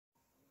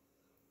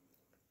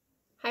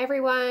Hi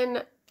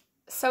everyone.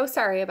 So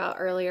sorry about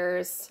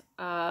earlier's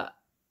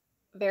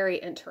very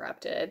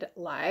interrupted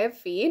live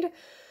feed.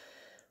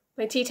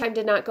 My tea time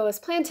did not go as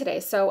planned today,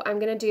 so I'm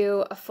going to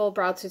do a full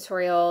brow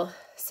tutorial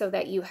so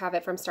that you have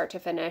it from start to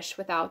finish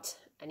without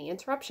any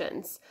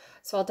interruptions.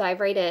 So I'll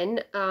dive right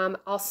in.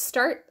 I'll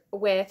start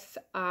with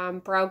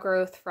brow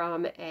growth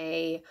from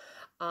a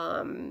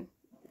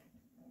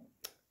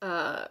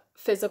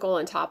physical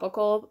and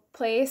topical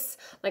place.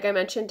 Like I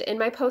mentioned in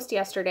my post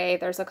yesterday,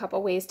 there's a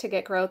couple ways to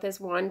get growth. Is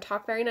one,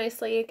 talk very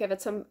nicely, give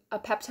it a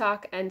pep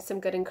talk and some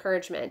good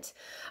encouragement.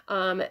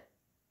 From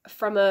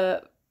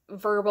a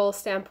verbal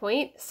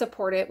standpoint,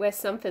 support it with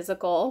some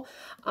physical.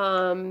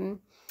 So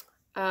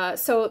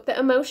the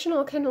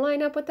emotional can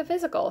line up with the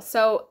physical.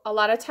 So a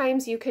lot of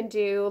times you can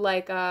do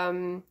like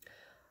a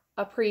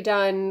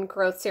pre-done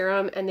growth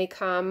serum and they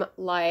come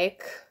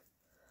like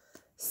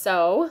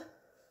so.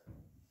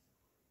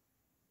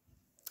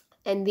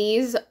 And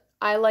these,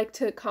 I like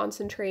to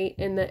concentrate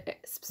in the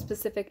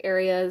specific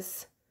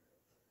areas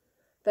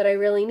that I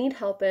really need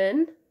help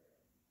in.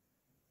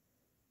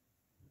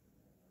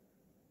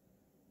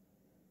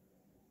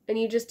 And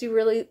you just do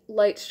really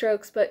light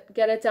strokes, but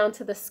get it down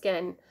to the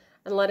skin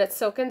and let it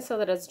soak in so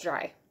that it's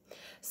dry.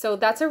 So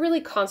that's a really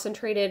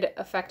concentrated,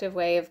 effective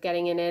way of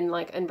getting it in,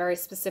 like in very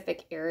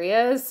specific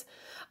areas.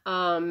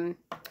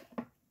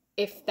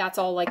 If that's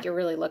all like you're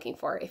really looking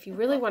for. If you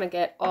really want to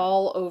get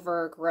all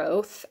over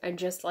growth and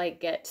just like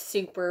get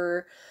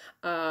super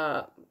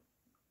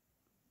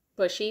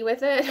bushy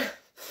with it,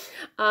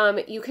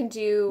 you can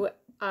do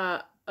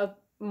a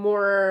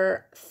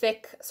more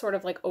thick sort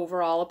of like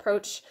overall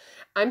approach.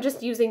 I'm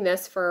just using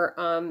this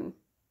for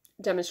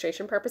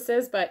demonstration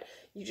purposes, but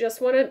you just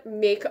want to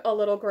make a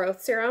little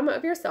growth serum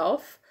of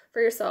yourself,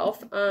 for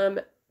yourself.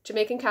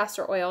 Jamaican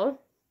castor oil,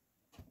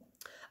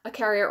 a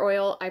carrier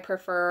oil. I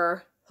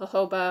prefer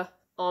jojoba,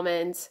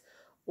 almond,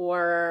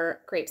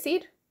 or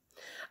grapeseed.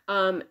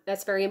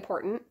 That's very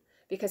important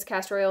because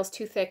castor oil is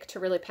too thick to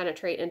really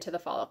penetrate into the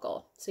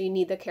follicle. So you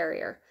need the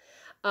carrier.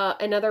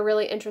 Another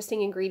really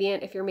interesting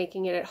ingredient, if you're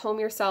making it at home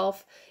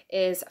yourself,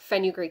 is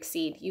fenugreek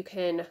seed. You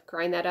can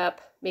grind that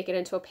up, make it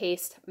into a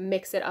paste,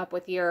 mix it up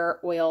with your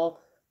oil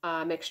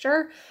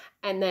mixture,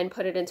 and then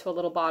put it into a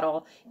little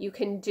bottle. You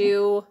can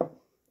do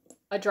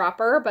a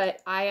dropper,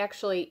 but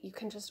you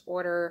can just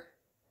order.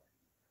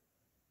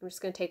 I'm just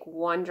going to take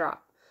one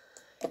drop.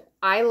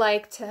 I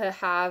like to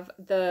have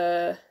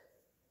the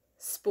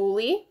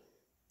spoolie.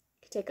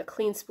 Take a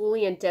clean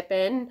spoolie and dip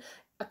in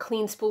a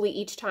clean spoolie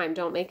each time.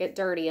 Don't make it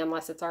dirty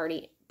unless it's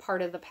already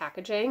part of the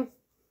packaging.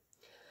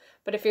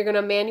 But if you're going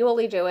to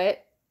manually do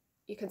it,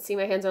 you can see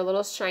my hands are a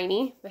little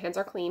shiny. My hands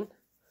are clean.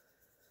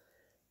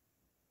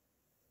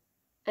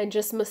 And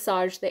just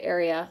massage the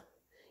area.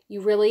 You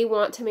really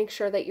want to make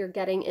sure that you're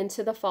getting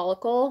into the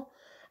follicle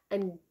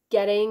and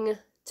getting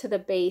to the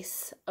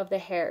base of the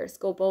hairs.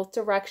 Go both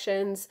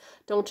directions.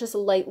 Don't just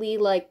lightly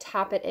like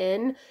tap it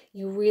in.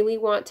 You really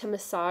want to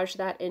massage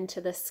that into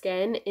the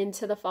skin,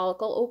 into the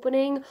follicle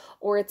opening,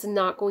 or it's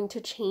not going to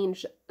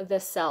change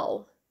the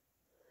cell.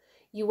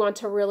 You want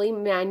to really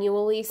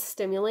manually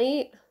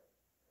stimulate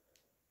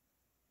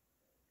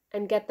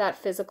and get that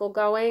physical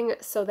going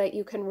so that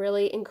you can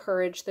really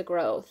encourage the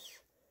growth.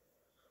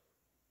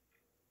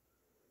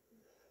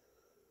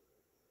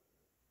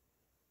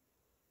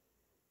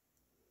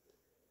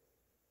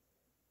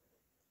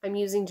 I'm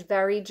using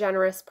very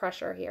generous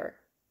pressure here.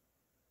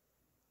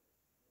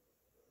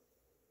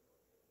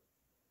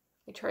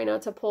 I try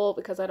not to pull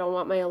because I don't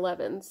want my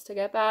 11s to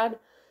get bad,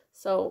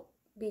 so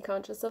be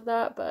conscious of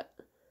that, but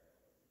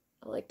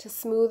I like to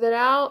smooth it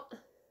out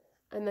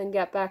and then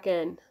get back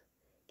in.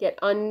 Get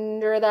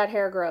under that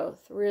hair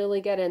growth,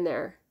 really get in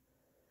there.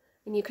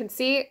 And you can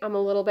see I'm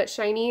a little bit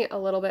shiny, a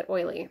little bit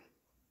oily.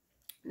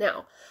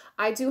 Now,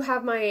 I do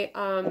have my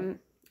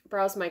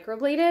brows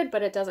microbladed,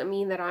 but it doesn't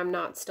mean that I'm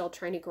not still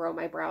trying to grow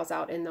my brows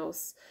out in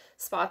those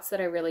spots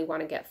that I really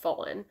want to get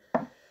full in.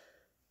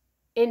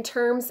 In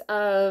terms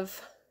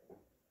of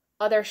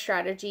other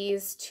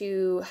strategies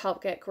to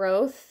help get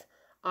growth,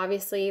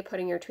 obviously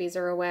putting your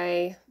tweezer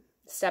away,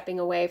 stepping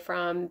away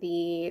from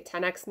the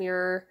 10x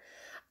mirror,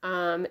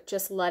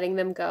 just letting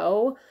them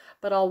go.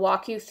 But I'll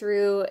walk you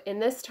through in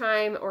this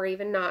time, or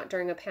even not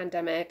during a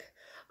pandemic,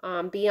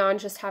 beyond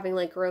just having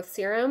like growth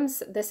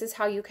serums, this is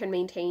how you can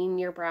maintain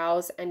your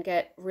brows and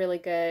get really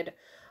good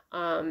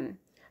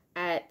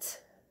at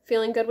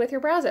feeling good with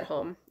your brows at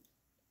home,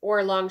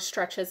 or long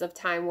stretches of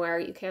time where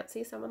you can't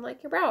see someone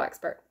like your brow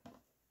expert.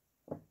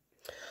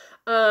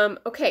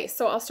 Okay,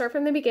 so I'll start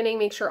from the beginning.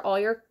 Make sure all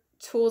your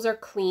tools are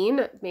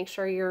clean. Make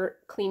sure you're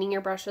cleaning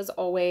your brushes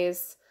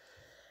always.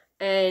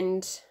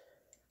 And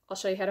I'll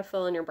show you how to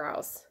fill in your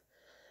brows.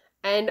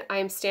 And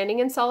I'm standing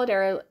in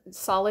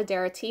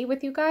solidarity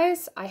with you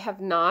guys. I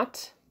have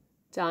not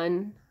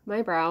done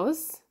my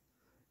brows.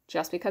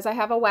 Just because I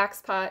have a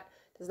wax pot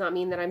does not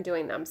mean that I'm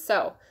doing them.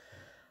 So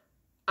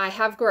I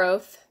have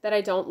growth that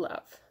I don't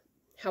love.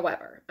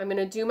 However, I'm going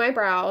to do my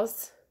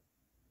brows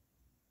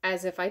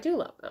as if I do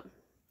love them.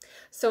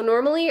 So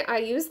normally I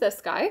use this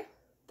guy.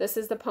 This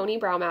is the Pony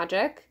Brow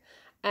Magic.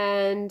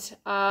 and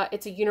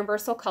it's a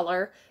universal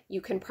color.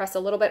 You can press a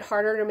little bit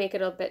harder to make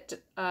it a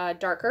bit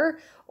darker,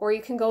 or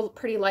you can go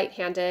pretty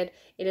light-handed.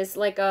 It is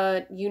like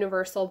a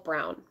universal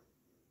brown.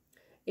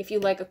 If you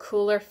like a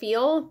cooler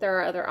feel, there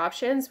are other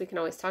options. We can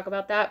always talk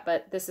about that,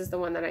 but this is the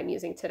one that I'm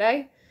using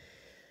today.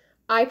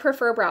 I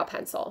prefer brow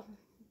pencil.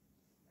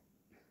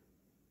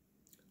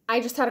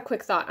 I just had a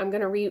quick thought. I'm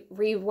going to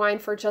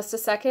rewind for just a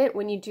second.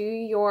 When you do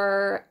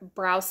your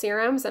brow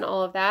serums and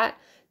all of that,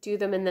 do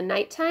them in the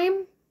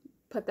nighttime.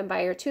 Put them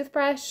by your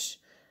toothbrush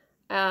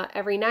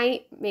every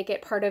night. Make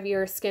it part of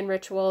your skin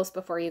rituals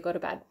before you go to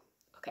bed.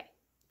 Okay,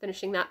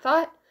 finishing that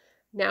thought.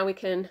 Now we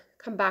can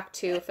come back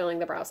to filling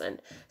the brows in.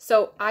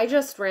 So I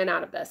just ran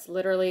out of this,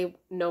 literally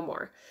no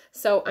more.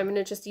 So I'm going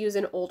to just use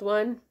an old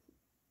one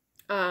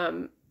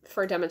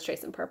for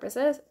demonstration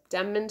purposes.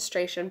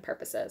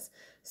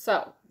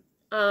 So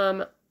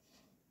a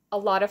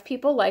lot of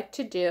people like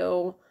to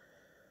do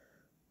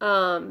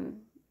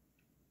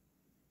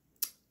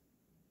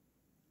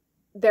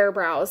their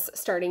brows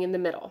starting in the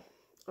middle,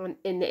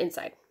 in the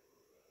inside.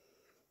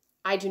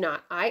 I do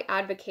not. I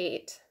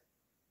advocate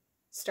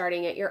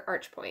starting at your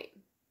arch point.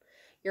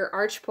 Your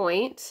arch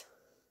point,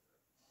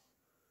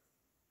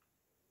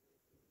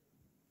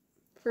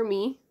 for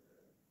me,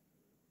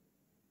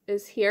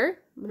 is here.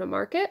 I'm going to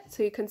mark it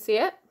so you can see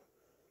it.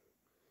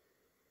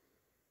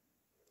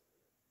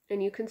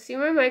 And you can see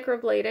my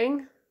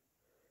microblading,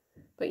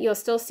 but you'll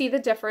still see the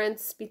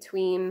difference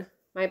between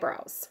my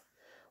brows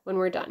when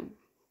we're done.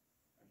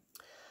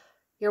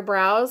 Your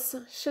brows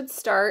should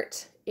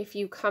start if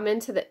you come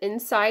into the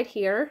inside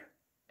here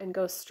and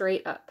go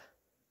straight up.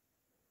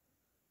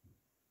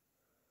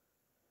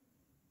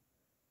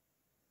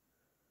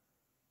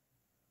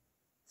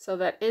 So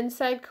that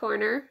inside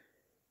corner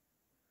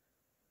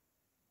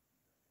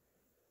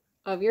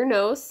of your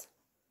nose,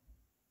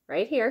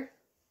 right here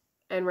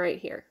and right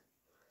here.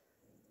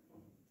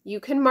 You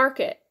can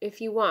mark it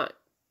if you want.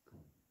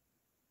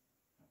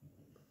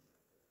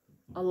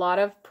 A lot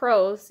of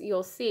pros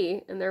you'll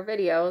see in their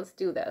videos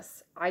do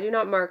this. I do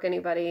not mark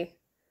anybody,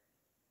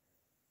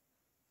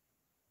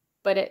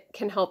 but it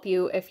can help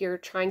you if you're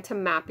trying to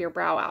map your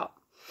brow out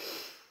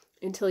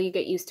until you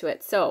get used to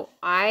it. So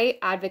I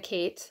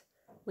advocate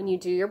when you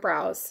do your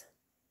brows,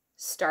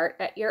 start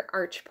at your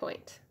arch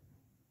point,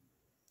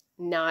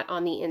 not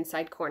on the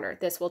inside corner.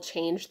 This will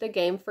change the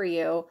game for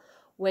you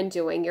when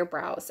doing your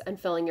brows and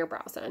filling your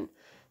brows in.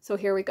 So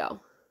here we go.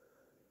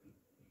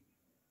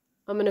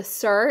 I'm going to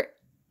start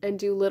and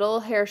do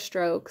little hair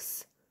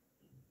strokes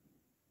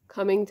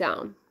coming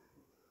down.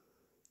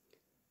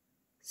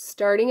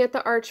 Starting at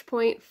the arch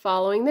point,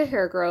 following the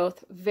hair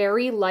growth,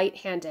 very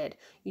light-handed.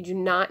 You do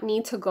not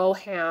need to go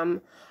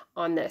ham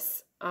on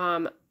this.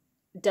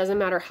 Doesn't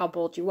matter how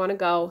bold you want to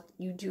go.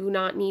 You do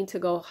not need to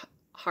go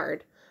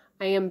hard.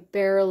 I am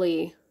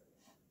barely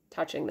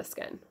touching the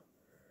skin.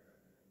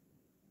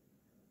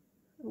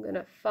 I'm going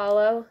to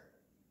follow.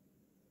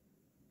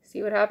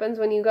 See what happens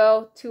when you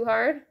go too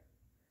hard?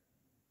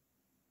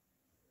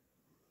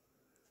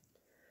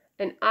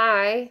 And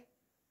I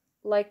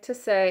like to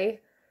say,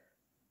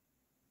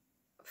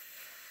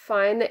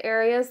 find the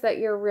areas that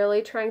you're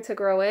really trying to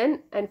grow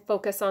in and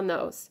focus on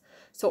those.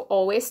 So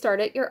always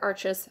start at your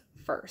arches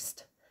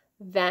first.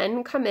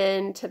 Then come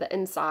in to the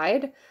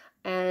inside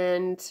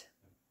and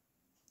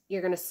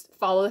you're going to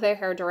follow the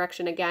hair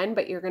direction again,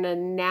 but you're going to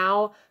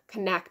now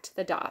connect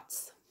the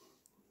dots.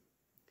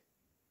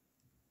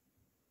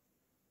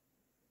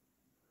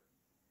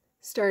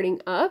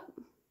 Starting up,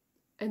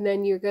 and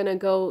then you're going to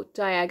go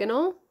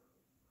diagonal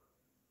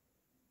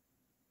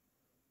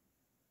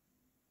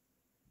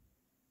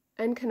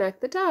and connect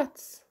the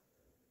dots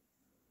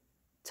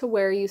to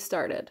where you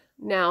started.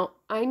 Now,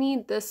 I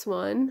need this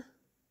one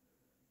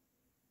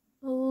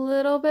a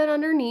little bit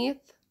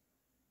underneath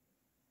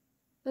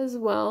as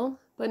well,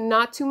 but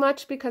not too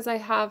much because I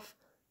have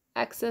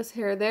excess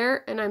hair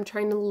there and I'm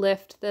trying to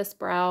lift this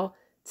brow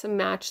to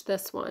match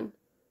this one.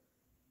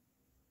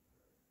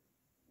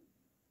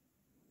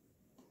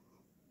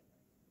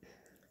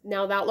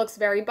 Now that looks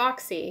very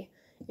boxy.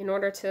 In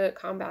order to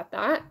combat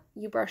that,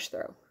 you brush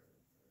through.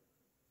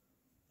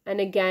 And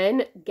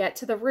again, get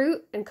to the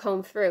root and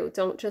comb through.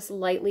 Don't just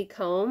lightly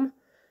comb.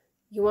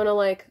 You want to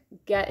like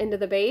get into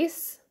the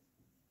base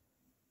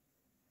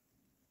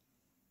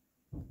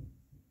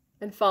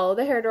and follow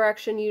the hair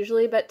direction,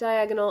 usually a bit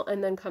diagonal,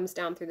 and then comes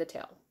down through the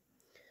tail.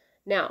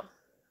 Now,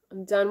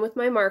 I'm done with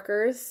my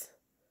markers.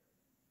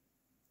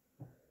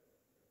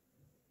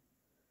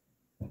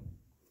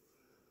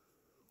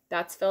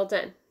 That's filled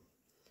in.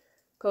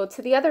 Go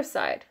to the other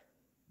side.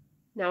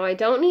 Now I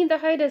don't need the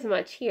height as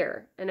much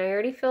here, and I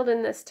already filled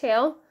in this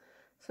tail,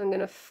 so I'm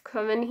going to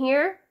come in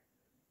here.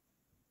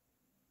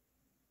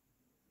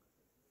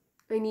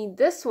 I need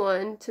this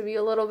one to be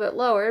a little bit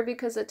lower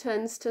because it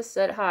tends to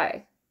sit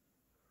high.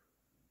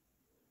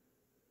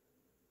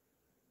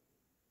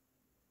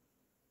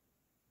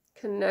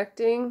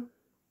 Connecting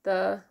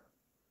the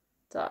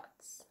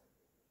dots.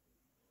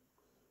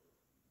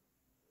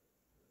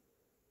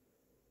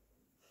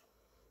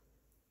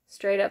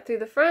 Straight up through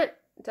the front,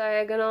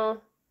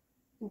 diagonal,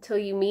 until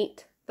you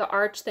meet the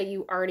arch that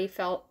you already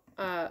filled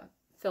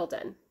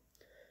in.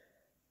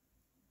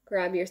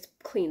 Grab your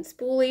clean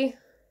spoolie,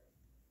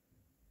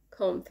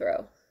 comb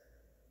through.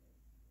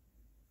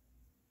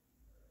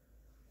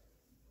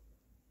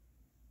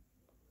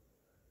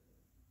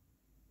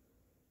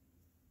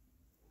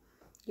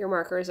 Your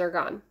markers are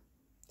gone.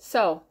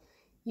 So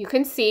you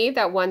can see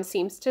that one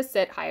seems to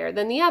sit higher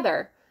than the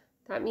other.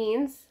 That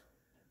means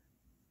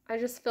I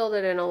just filled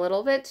it in a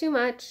little bit too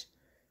much,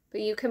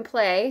 but you can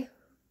play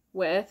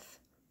with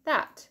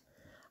that.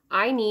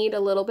 I need a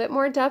little bit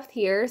more depth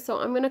here, so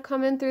I'm going to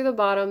come in through the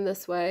bottom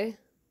this way,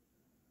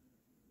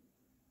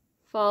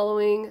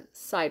 following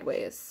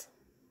sideways.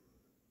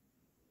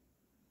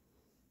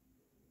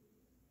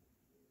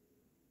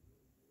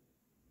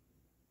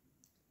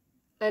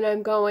 And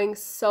I'm going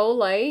so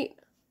light,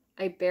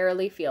 I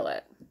barely feel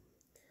it.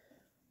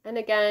 And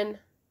again,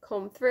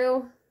 comb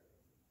through.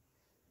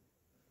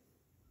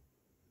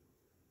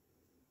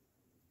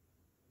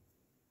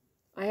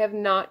 I have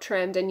not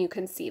trimmed, and you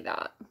can see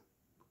that.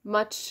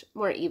 Much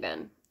more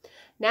even.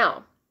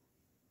 Now,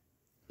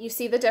 you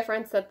see the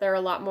difference that they're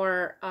a lot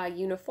more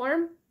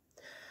uniform.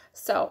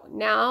 So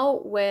now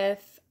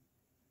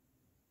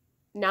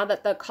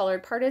that the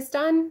colored part is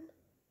done,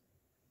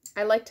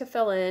 I like to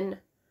fill in. You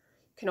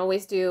can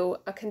always do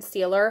a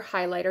concealer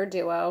highlighter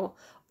duo,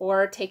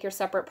 or take your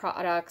separate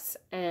products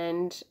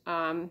and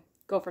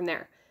go from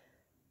there.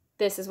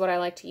 This is what I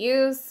like to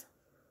use.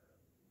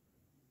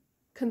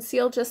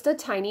 Conceal just a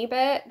tiny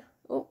bit.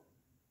 Oh.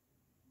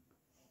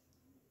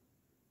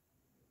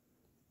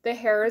 The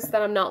hairs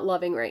that I'm not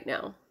loving right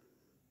now.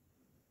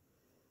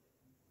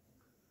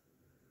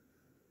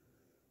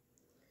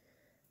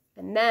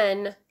 And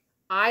then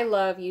I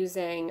love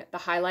using the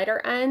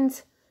highlighter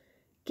end.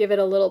 Give it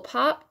a little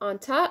pop on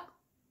top.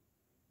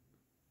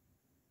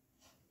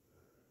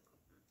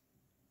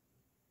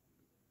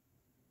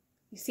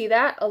 You see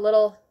that? A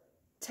little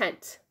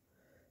tint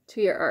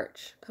to your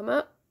arch. Come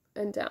up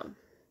and down.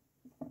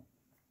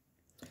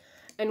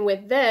 And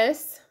with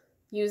this,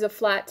 use a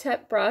flat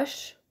tip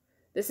brush.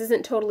 This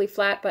isn't totally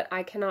flat, but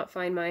I cannot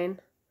find mine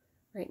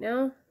right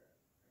now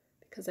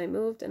because I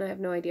moved and I have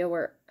no idea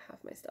where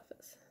half my stuff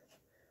is.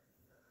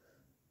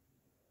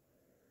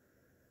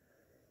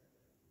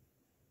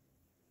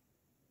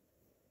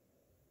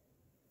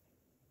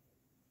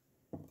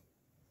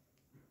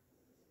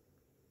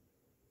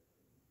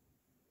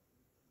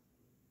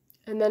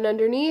 And then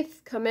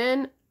underneath, come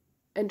in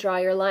and draw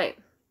your line.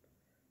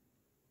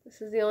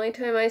 This is the only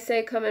time I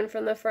say come in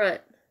from the front.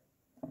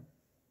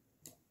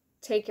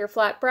 Take your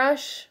flat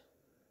brush,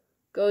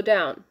 go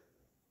down.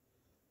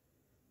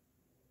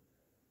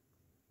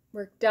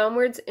 Work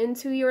downwards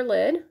into your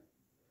lid.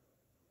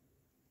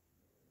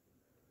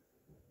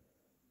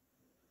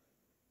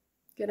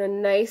 Get a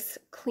nice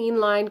clean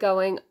line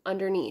going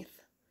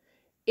underneath.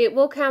 It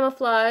will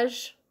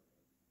camouflage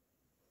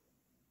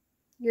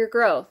your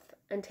growth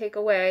and take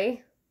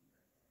away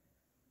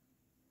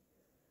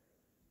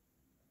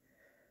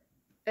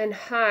and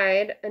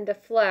hide and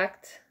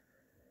deflect.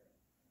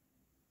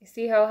 You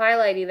see how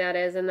highlighty that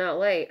is in that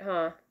light,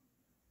 huh?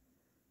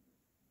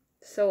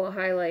 So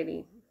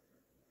highlighty.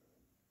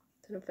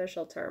 It's an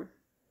official term.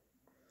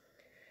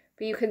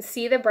 But you can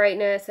see the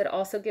brightness. It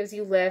also gives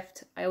you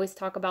lift. I always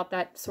talk about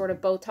that sort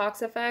of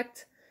Botox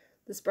effect.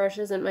 This brush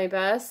isn't my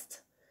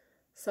best,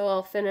 so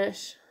I'll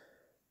finish.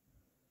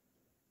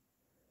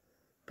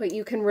 But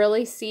you can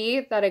really see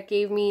that it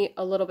gave me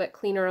a little bit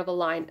cleaner of a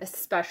line,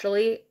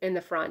 especially in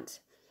the front.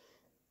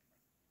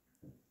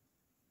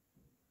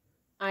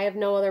 I have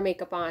no other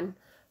makeup on,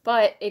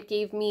 but it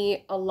gave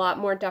me a lot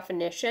more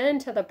definition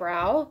to the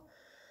brow.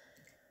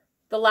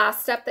 The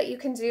last step that you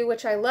can do,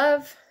 which I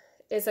love,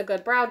 is a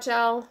good brow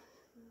gel.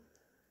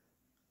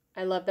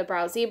 I love the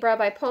Brow Zebra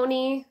by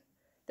Pony.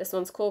 This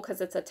one's cool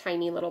because it's a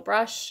tiny little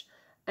brush.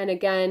 And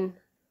again,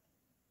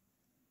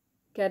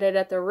 get it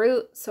at the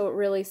root so it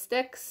really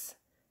sticks.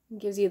 It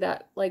gives you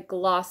that like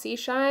glossy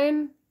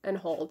shine, and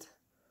hold.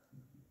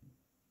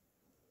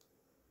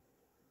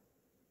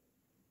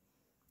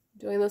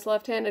 Doing this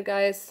left-handed,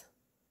 guys.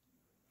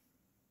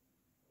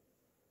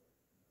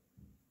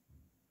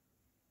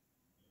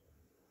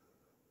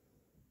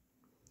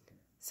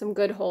 Some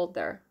good hold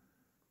there.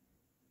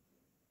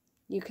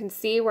 You can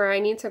see where I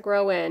need to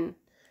grow in,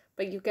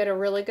 but you get a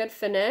really good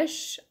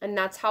finish, and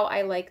that's how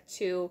I like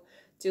to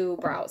do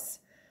brows.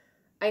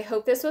 I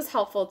hope this was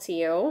helpful to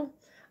you.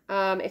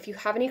 If you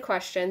have any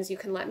questions, you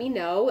can let me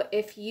know.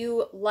 If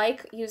you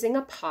like using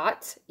a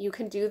pot, you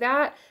can do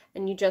that,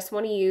 and you just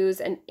want to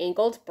use an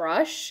angled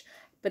brush,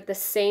 but the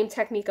same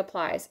technique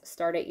applies.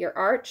 Start at your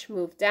arch,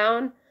 move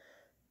down,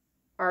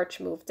 arch,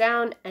 move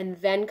down, and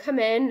then come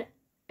in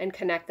and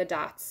connect the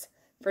dots.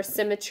 For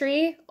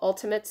symmetry,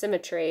 ultimate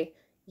symmetry,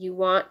 you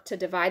want to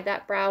divide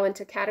that brow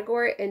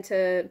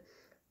into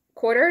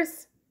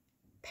quarters,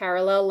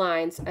 parallel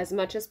lines as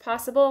much as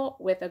possible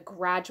with a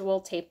gradual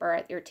taper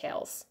at your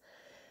tails.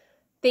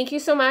 Thank you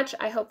so much.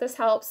 I hope this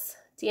helps.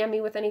 DM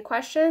me with any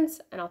questions,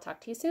 and I'll talk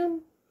to you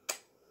soon.